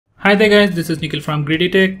Hi there guys, this is Nikhil from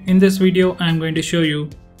GreedyTech. In this video, I am going to show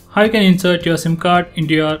you how you can insert your SIM card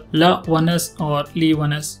into your LeEco or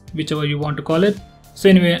LeEco, whichever you want to call it. So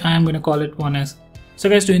anyway, I am going to call it 1S. So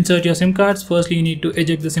guys, to insert your SIM cards, firstly you need to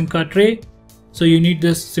eject the SIM card tray. So you need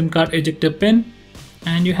this SIM card ejector pin,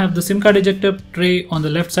 and you have the SIM card ejector tray on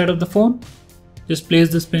the left side of the phone. Just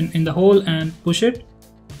place this pin in the hole and push it.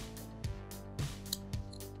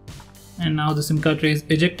 And now the SIM card tray is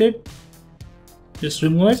ejected. Just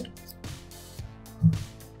remove it.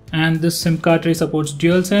 And this SIM card tray supports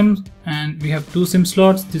dual SIM, and we have two SIM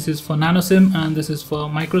slots. This is for Nano SIM and this is for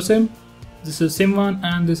micro SIM. This is SIM 1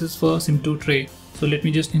 and this is for SIM 2 tray. So let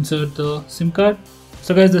me just insert the SIM card.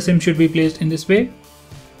 So guys, the SIM should be placed in this way.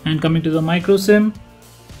 And coming to the micro SIM,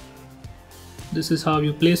 this is how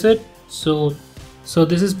you place it. So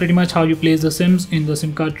this is pretty much how you place the SIMs in the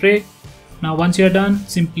SIM card tray. Now once you're done,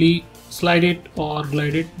 simply slide it or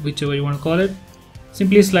glide it, whichever you want to call it.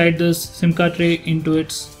 Simply slide this SIM card tray into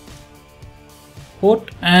its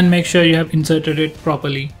port and make sure you have inserted it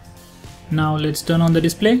properly. Now let's turn on the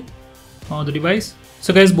display or the device.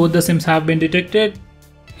 So guys, both the SIMs have been detected.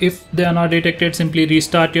 If they are not detected, simply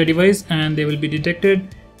restart your device and they will be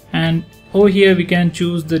detected. And over here we can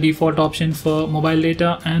choose the default option for mobile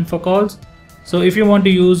data and for calls. So if you want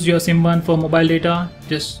to use your SIM 1 for mobile data,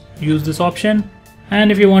 just use this option.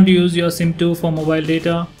 And if you want to use your SIM 2 for mobile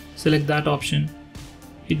data, select that option.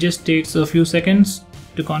 It just takes a few seconds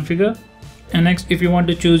to configure. And next, if you want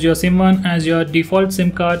to choose your SIM 1 as your default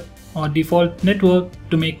SIM card or default network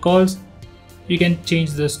to make calls, you can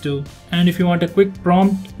change this too. And if you want a quick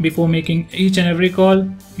prompt before making each and every call,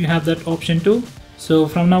 you have that option too. So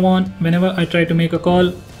from now on, whenever I try to make a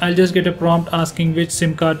call, I'll just get a prompt asking which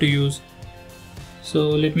SIM card to use. So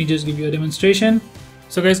let me just give you a demonstration.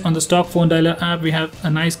 So guys, on the stock phone dialer app, we have a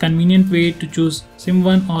nice convenient way to choose SIM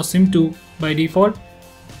 1 or SIM 2 by default.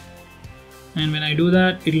 And when I do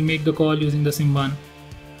that, it will make the call using the SIM 1.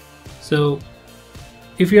 So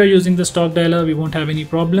if you are using the stock dialer, we won't have any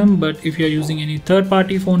problem, but if you are using any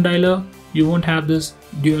third-party phone dialer, you won't have this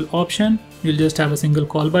dual option. You'll just have a single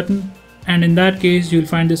call button, and in that case you'll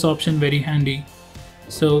find this option very handy.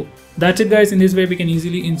 So that's it guys. In this way we can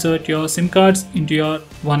easily insert your SIM cards into your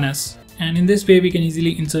 1S, and in this way we can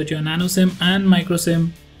easily insert your Nano SIM and micro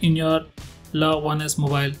SIM in your LeEco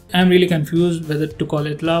mobile. I'm really confused whether to call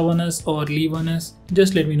it LeEco or LeEco.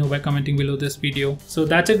 Just let me know by commenting below this video. So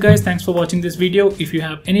that's it guys, thanks for watching this video. If you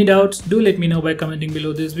have any doubts, do let me know by commenting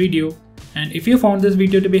below this video. And if you found this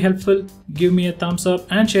video to be helpful, give me a thumbs up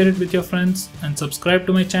and share it with your friends, and subscribe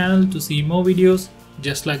to my channel to see more videos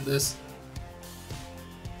just like this.